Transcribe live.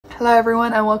Hello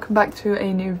everyone and welcome back to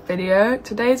a new video.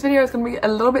 Today's video is going to be a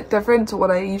little bit different to what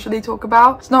I usually talk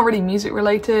about. It's not really music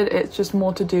related, it's just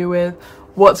more to do with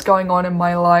what's going on in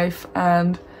my life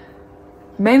and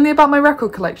mainly about my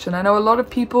record collection. I know a lot of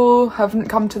people haven't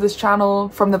come to this channel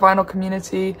from the vinyl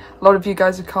community. A lot of you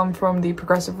guys have come from the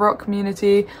progressive rock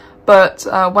community. But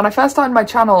when I first started my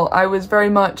channel, I was very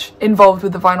much involved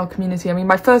with the vinyl community. I mean,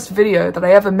 my first video that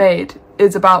I ever made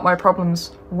is about my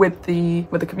problems with the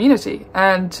community.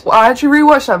 And I actually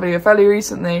rewatched that video fairly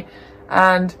recently,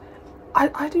 and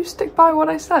I do stick by what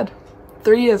I said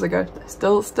 3 years ago. I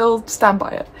still stand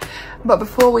by it. But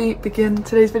before we begin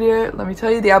today's video, let me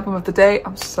tell you the album of the day.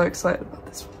 I'm so excited about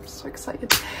this. I'm so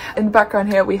excited. In the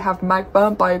background here we have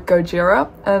Magma by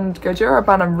Gojira, and Gojira are a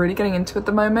band I'm really getting into at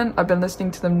the moment. I've been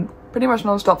listening to them pretty much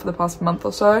non-stop for the past month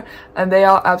or so, and they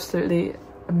are absolutely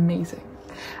amazing.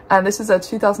 And this is a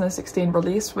 2016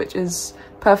 release, which is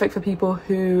perfect for people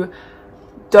who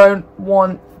don't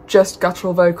want just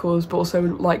guttural vocals but also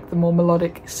like the more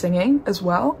melodic singing as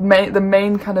well. The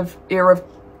main kind of era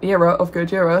of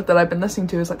Gojira that I've been listening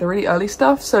to is like the really early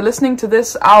stuff, so listening to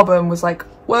this album was like,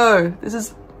 whoa, this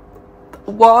is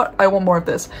what I want more of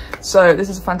this. So this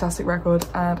is a fantastic record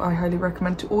and I highly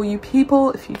recommend to all you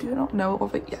people if you do not know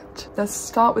of it yet. Let's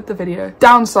start with the video.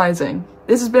 Downsizing.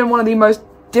 This has been one of the most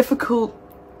difficult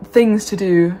things to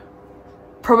do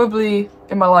probably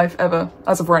in my life ever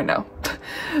as of right now.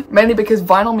 Mainly because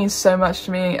vinyl means so much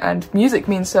to me and music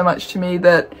means so much to me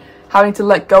that having to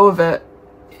let go of it,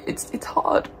 it's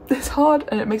hard. It's hard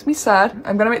and it makes me sad.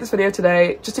 I'm gonna make this video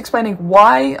today just explaining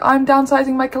why I'm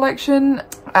downsizing my collection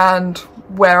and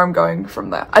where I'm going from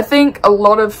there. I think a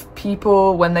lot of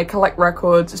people, when they collect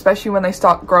records, especially when they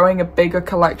start growing a bigger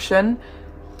collection,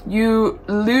 you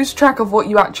lose track of what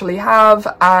you actually have.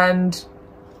 And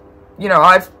you know,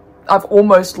 I've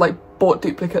almost like bought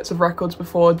duplicates of records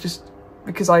before just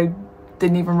because I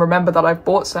didn't even remember that I've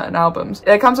bought certain albums.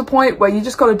 There comes a point where you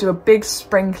just got to do a big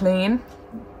spring clean.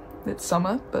 It's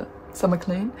summer, but summer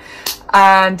clean,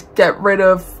 and get rid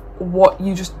of what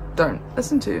you just don't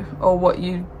listen to, or what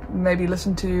you maybe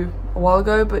listened to a while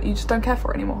ago but you just don't care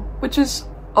for anymore, which is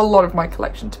a lot of my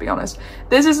collection, to be honest.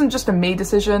 This isn't just a me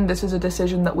decision, this is a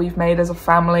decision that we've made as a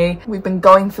family. We've been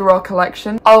going through our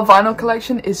collection. Our vinyl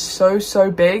collection is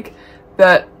so big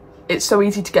that it's so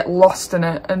easy to get lost in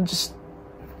it and just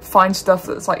find stuff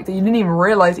that's like that you didn't even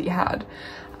realize that you had.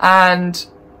 And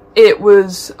it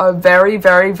was a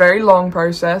very long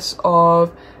process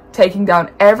of taking down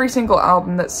every single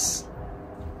album that's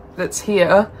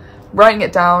here, writing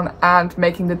it down and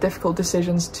making the difficult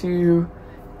decisions to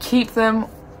keep them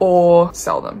or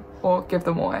sell them or give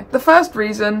them away. The first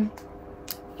reason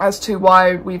as to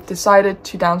why we've decided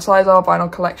to downsize our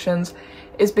vinyl collections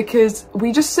is because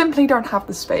we just simply don't have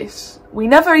the space. We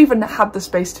never even had the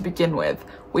space to begin with.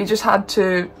 We just had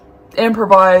to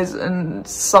improvise in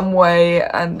some way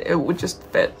and it would just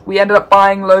fit. We ended up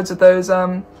buying loads of those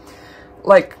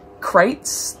like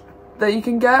crates that you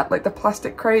can get, like the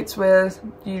plastic crates where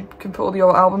you can put all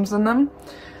your albums in them,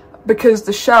 because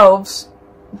the shelves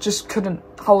just couldn't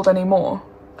hold any more.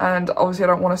 And obviously I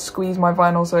don't want to squeeze my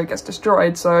vinyl so it gets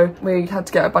destroyed, so we had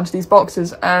to get a bunch of these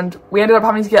boxes and we ended up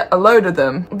having to get a load of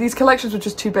them. These collections were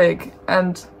just too big,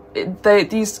 and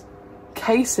these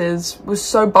cases were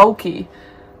so bulky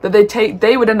that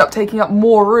they would end up taking up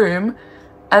more room,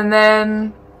 and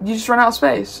then you just run out of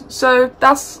space. So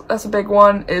that's a big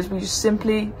one, is we just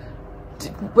simply,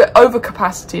 we're over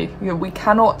capacity. You know, we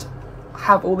cannot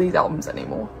have all these albums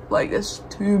anymore. Like, there's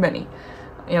too many.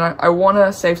 You know, I want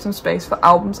to save some space for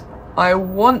albums I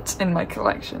want in my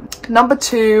collection. Number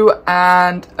two,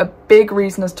 and a big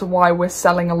reason as to why we're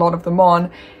selling a lot of them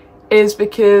on, is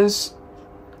because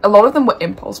a lot of them were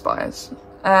impulse buys.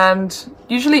 And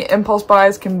usually impulse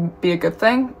buys can be a good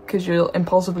thing because you'll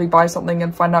impulsively buy something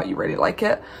and find out you really like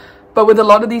it. But with a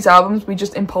lot of these albums, we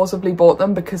just impulsively bought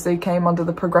them because they came under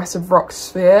the progressive rock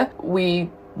sphere.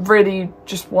 We really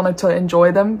just wanted to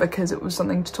enjoy them because it was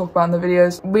something to talk about in the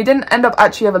videos. We didn't end up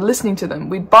actually ever listening to them.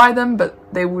 We'd buy them, but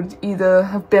they would either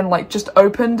have been like just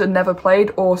opened and never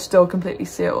played, or still completely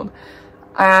sealed.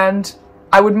 And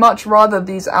I would much rather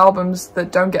these albums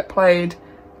that don't get played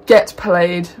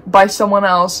by someone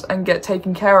else and get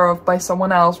taken care of by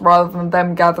someone else, rather than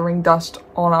them gathering dust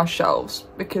on our shelves,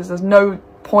 because there's no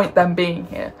point them being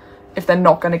here if they're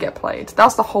not going to get played.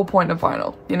 That's the whole point of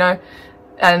vinyl, you know?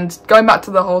 And going back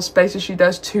to the whole space issue,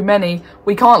 there's too many.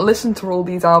 We can't listen to all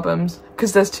these albums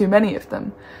because there's too many of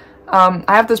them. I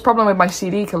have this problem with my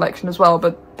CD collection as well,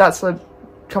 but that's a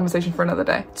conversation for another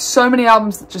day. So many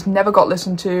albums that just never got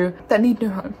listened to that need new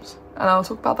homes. And I'll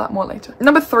talk about that more later.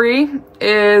 Number three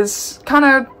is kind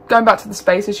of going back to the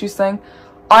space issues thing.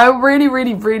 I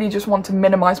really just want to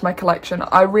minimize my collection.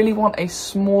 I really want a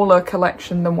smaller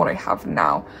collection than what I have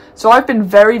now. So I've been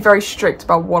very strict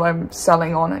about what I'm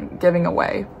selling on and giving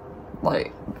away.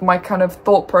 Like, my kind of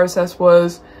thought process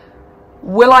was,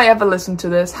 will I ever listen to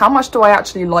this? How much do I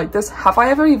actually like this? Have I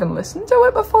ever even listened to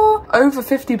it before? Over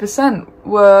 50%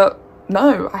 were,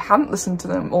 no, I hadn't listened to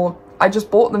them, or I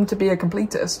just bought them to be a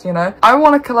completist, you know? I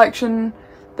want a collection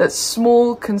that's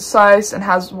small, concise, and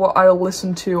has what I'll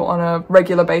listen to on a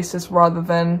regular basis rather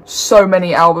than so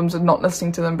many albums and not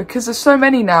listening to them, because there's so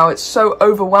many now. It's so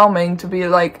overwhelming to be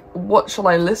like, what shall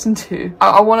I listen to?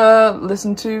 I want to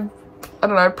listen to, I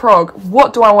don't know, prog.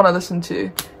 What do I want to listen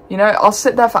to? You know, I'll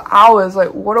sit there for hours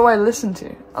like, what do I listen to?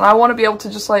 And I want to be able to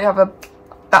just like have a,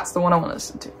 that's the one I want to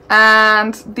listen to.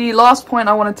 And the last point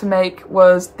I wanted to make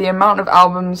was the amount of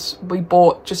albums we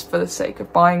bought just for the sake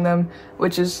of buying them,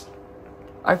 which is,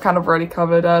 I've kind of already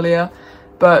covered earlier,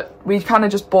 but we kind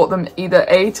of just bought them either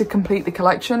A, to complete the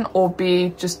collection, or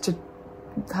B, just to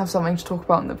have something to talk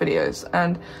about in the videos.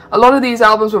 And a lot of these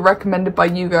albums were recommended by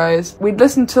you guys. We'd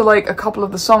listen to like a couple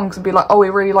of the songs and be like, oh,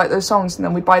 we really like those songs, and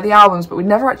then we'd buy the albums, but we'd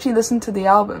never actually listen to the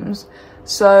albums.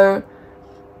 So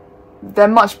they're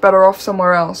much better off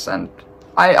somewhere else, and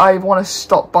I want to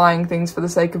stop buying things for the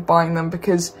sake of buying them,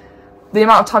 because the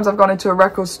amount of times I've gone into a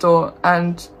record store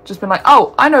and just been like,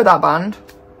 oh, I know that band,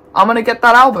 I'm gonna get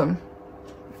that album,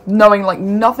 knowing like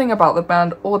nothing about the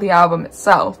band or the album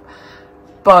itself,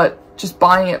 but just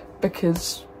buying it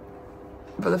because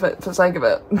for the sake of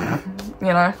it,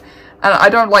 you know? And I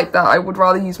don't like that. I would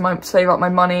rather save up my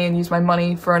money and use my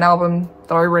money for an album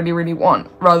that I really want,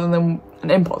 rather than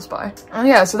an impulse buy. And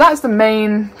yeah, so that's the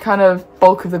main kind of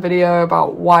bulk of the video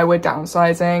about why we're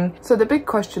downsizing. So the big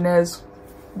question is,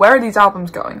 where are these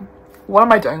albums going? What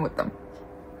am I doing with them?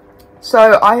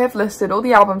 So I have listed all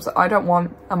the albums that I don't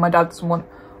want and my dad doesn't want,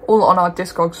 all on our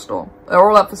Discogs store. They're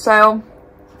all up for sale.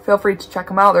 Feel free to check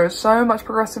them out. There is so much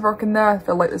progressive rock in there. I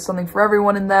feel like there's something for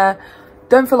everyone in there.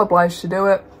 Don't feel obliged to do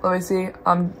it, obviously.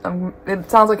 It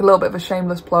sounds like a little bit of a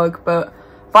shameless plug, but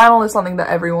vinyl is something that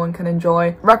everyone can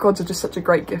enjoy. Records are just such a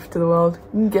great gift to the world.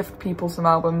 You can gift people some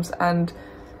albums, and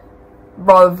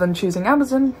rather than choosing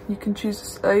Amazon, you can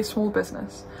choose a small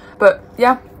business. But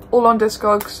yeah, all on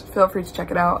Discogs. Feel free to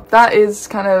check it out. That is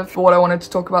kind of what I wanted to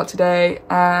talk about today,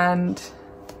 and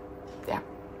yeah.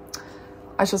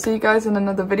 I shall see you guys in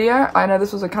another video. I know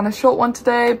this was a kind of short one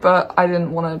today, but I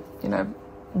didn't want to, you know,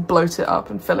 bloat it up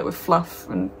and fill it with fluff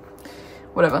and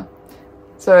whatever.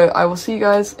 So I will see you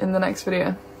guys in the next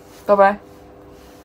video. Bye bye.